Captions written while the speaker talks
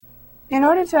in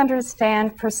order to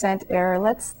understand percent error,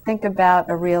 let's think about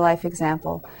a real-life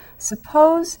example.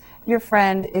 Suppose your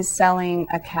friend is selling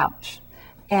a couch,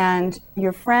 and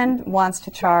your friend wants to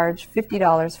charge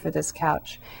 $50 for this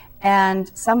couch.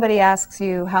 And somebody asks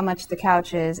you how much the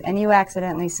couch is, and you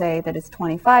accidentally say that it's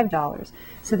 $25.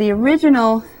 So the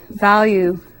original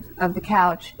value of the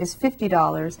couch is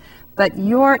 $50, but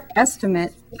your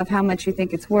estimate of how much you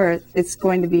think it's worth, it's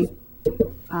going to be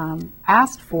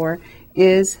asked for,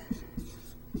 is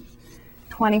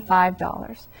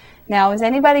 $25. Now, is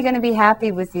anybody going to be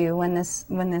happy with you when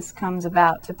this comes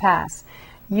about to pass?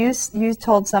 You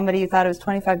told somebody you thought it was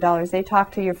 $25. They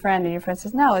talk to your friend, and your friend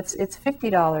says, no, it's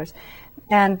 $50.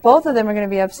 And both of them are going to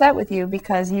be upset with you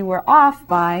because you were off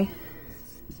by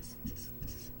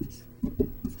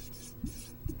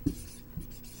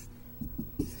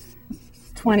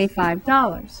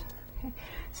 $25. Okay.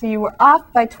 So you were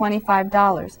off by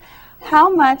 $25. How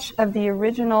much of the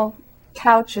original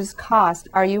couch's cost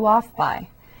are you off by?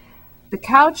 The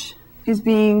couch is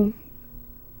being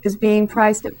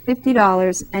priced at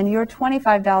 $50, and you're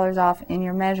 $25 off in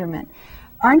your measurement.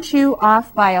 Aren't you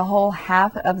off by a whole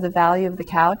half of the value of the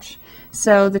couch?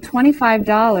 So the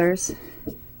 $25,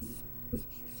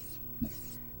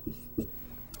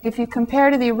 if you compare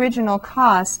to the original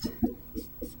cost,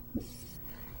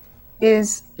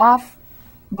 is off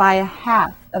by a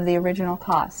half of the original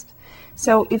cost.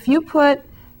 So if you put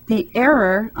the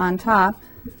error on top,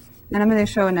 and I'm going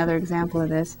to show another example of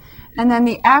this, and then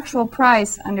the actual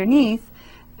price underneath,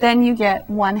 then you get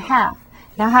 1/2.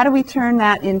 Now, how do we turn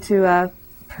that into a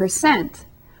percent?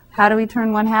 How do we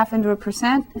turn 1/2 into a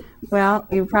percent? Well,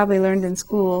 you probably learned in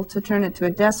school to turn it to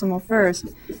a decimal first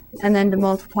and then to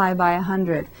multiply by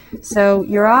 100. So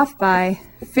you're off by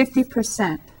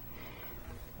 50%.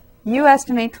 You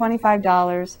estimate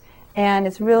 $25 and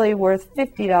it's really worth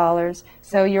 $50.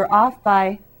 So you're off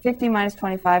by 50 minus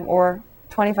 25, or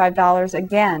 $25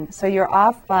 again. So you're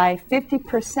off by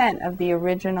 50% of the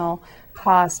original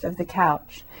cost of the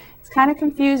couch. It's kind of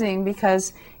confusing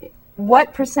because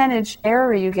what percentage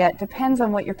error you get depends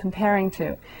on what you're comparing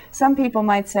to. Some people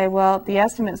might say, well, the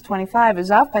estimate is 25,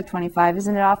 is off by 25,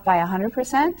 isn't it off by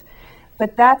 100%?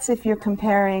 But that's if you're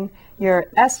comparing your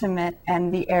estimate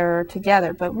and the error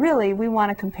together. But really, we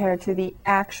want to compare to the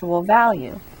actual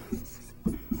value.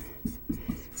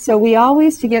 So we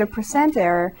always, to get a percent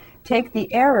error, take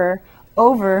the error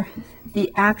over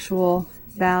the actual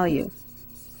value.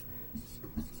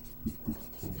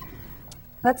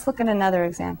 Let's look at another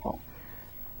example.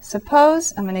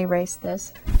 Suppose, I'm going to erase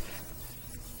this.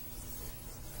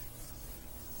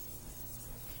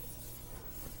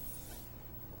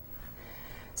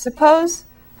 Suppose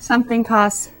something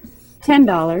costs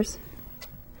 $10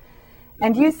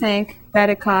 and you think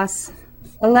that it costs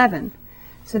 $11.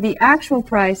 So the actual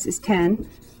price is 10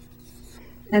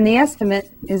 and the estimate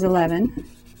is 11.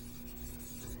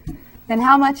 Then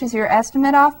how much is your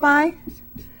estimate off by?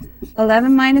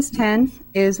 11 minus 10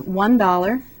 is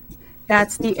 $1.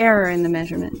 That's the error in the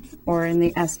measurement or in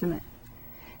the estimate.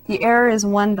 The error is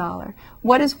 $1.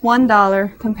 What is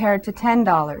 $1 compared to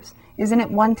 $10? Isn't it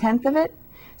 1/10 of it?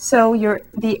 So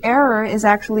the error is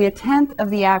actually 1/10 of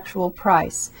the actual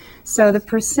price. So the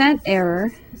percent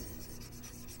error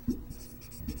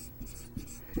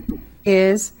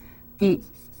is the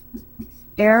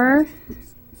error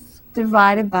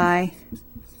divided by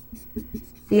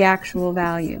the actual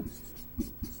value.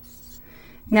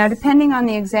 Now, depending on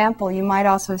the example, you might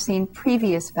also have seen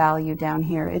previous value down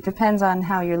here. It depends on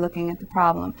how you're looking at the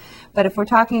problem. But if we're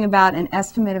talking about an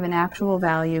estimate of an actual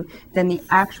value, then the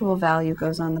actual value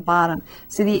goes on the bottom.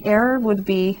 So the error would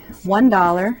be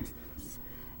 $1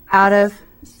 out of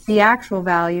the actual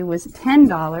value was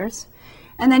 $10.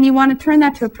 And then you want to turn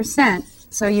that to a percent,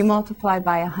 so you multiply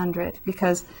by 100,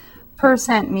 because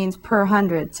percent means per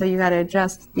 100, so you got to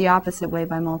adjust the opposite way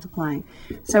by multiplying.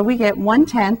 So we get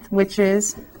 1/10, which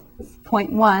is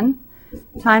 0.1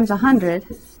 times 100.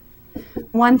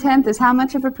 1/10 is how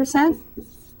much of a percent?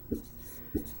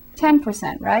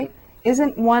 10%, right?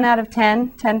 Isn't 1 out of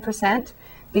 10 10%?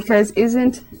 Because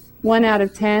isn't 1 out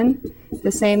of 10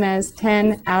 the same as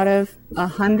 10 out of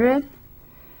 100?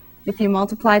 If you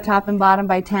multiply top and bottom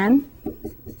by 10?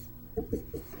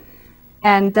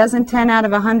 And doesn't 10 out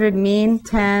of 100 mean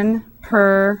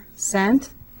 10%?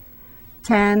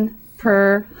 10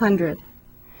 per 100.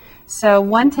 So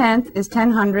 1/10 is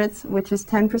 10/100ths, which is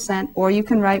 10%, or you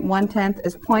can write 1/10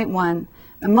 as 0.1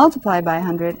 and multiply by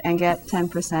 100 and get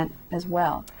 10% as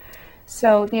well.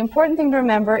 So the important thing to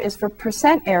remember is for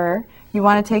percent error, you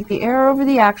want to take the error over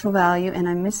the actual value, and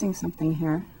I'm missing something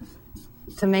here.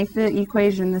 To make the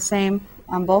equation the same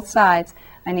on both sides,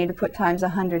 I need to put times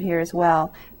 100 here as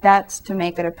well. That's to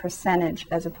make it a percentage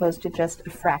as opposed to just a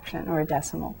fraction or a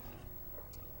decimal.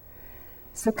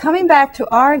 So coming back to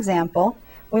our example,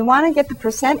 we want to get the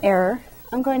percent error.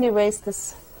 I'm going to erase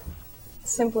this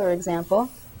simpler example.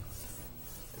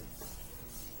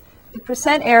 The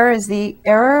percent error is the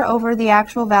error over the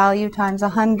actual value times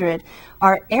 100.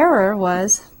 Our error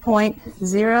was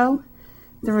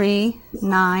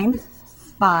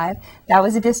 0.0395. That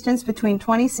was a distance between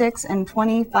 26 and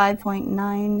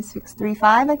 25.9635,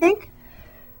 I think?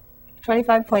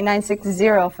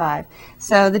 25.9605.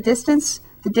 So the difference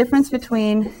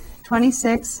between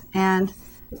 26 and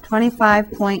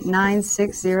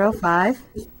 25.9605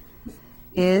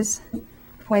 is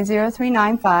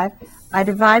 0.0395. I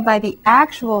divide by the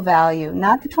actual value,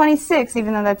 not the 26,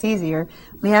 even though that's easier.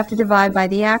 We have to divide by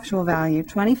the actual value,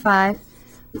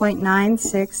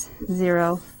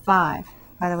 25.9605.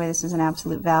 By the way, this is an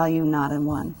absolute value, not a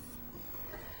 1.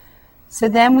 So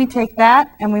then we take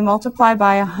that and we multiply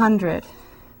by 100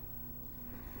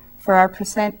 for our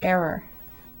percent error.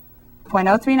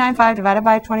 0.0395 divided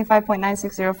by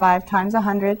 25.9605 times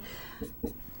 100.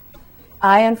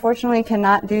 I unfortunately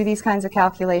cannot do these kinds of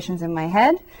calculations in my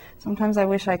head. Sometimes I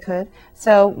wish I could.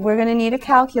 So we're going to need a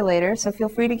calculator, so feel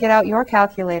free to get out your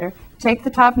calculator. Take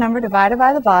the top number divided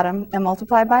by the bottom and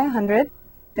multiply by 100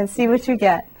 and see what you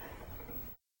get.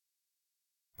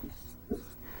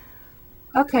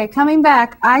 Okay, coming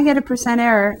back, I get a percent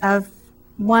error of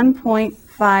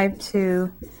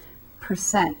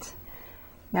 1.52%.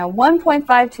 Now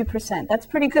 1.52%, that's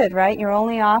pretty good, right? You're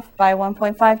only off by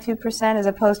 1.52% as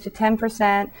opposed to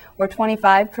 10% or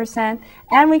 25%.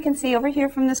 And we can see over here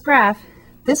from this graph,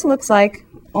 this looks like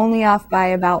only off by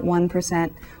about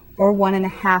 1% or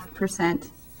 1.5%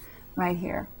 right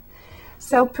here.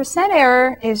 So percent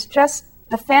error is just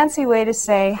a fancy way to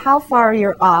say how far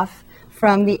you're off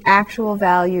from the actual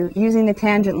value using the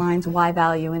tangent line's y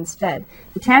value instead.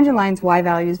 The tangent line's y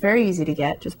value is very easy to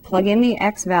get. Just plug in the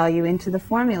x value into the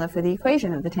formula for the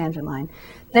equation of the tangent line.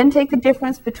 Then take the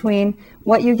difference between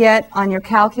what you get on your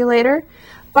calculator.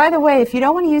 By the way, if you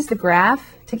don't want to use the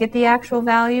graph to get the actual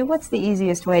value, what's the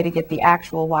easiest way to get the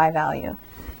actual y value?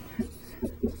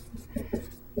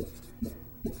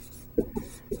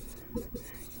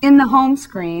 In the home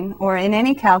screen, or in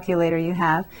any calculator you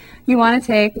have, you want to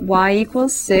take y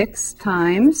equals 6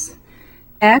 times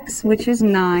x, which is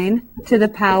 9, to the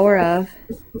power of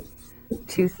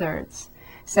 2/3.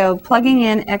 So plugging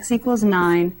in x equals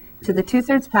 9 to the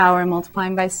 2/3 power and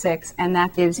multiplying by 6, and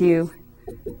that gives you,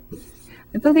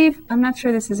 I believe, I'm not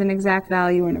sure this is an exact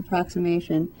value or an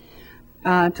approximation,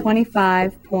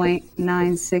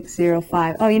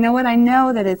 25.9605. Oh, you know what? I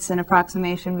know that it's an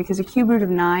approximation because a cube root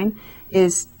of 9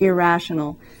 is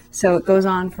irrational. So it goes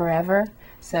on forever.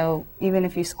 So even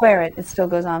if you square it, it still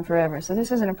goes on forever. So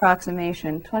this is an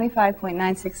approximation,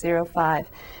 25.9605.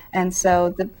 And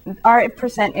so our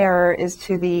percent error is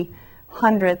to the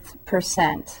 100th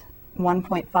percent,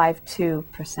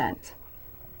 1.52%.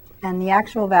 And the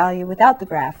actual value without the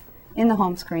graph in the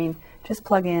home screen, just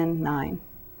plug in 9.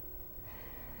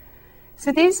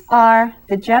 So these are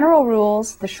the general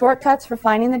rules, the shortcuts for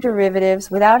finding the derivatives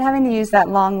without having to use that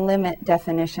long limit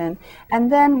definition.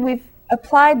 And then we've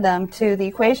applied them to the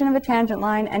equation of a tangent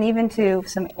line and even to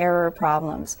some error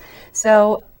problems.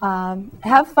 So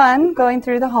have fun going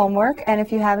through the homework, and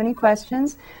if you have any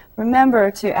questions, remember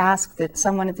to ask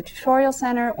someone at the tutorial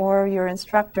center or your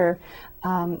instructor,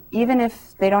 even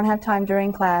if they don't have time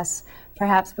during class,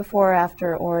 perhaps before or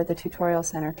after, or the tutorial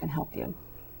center can help you.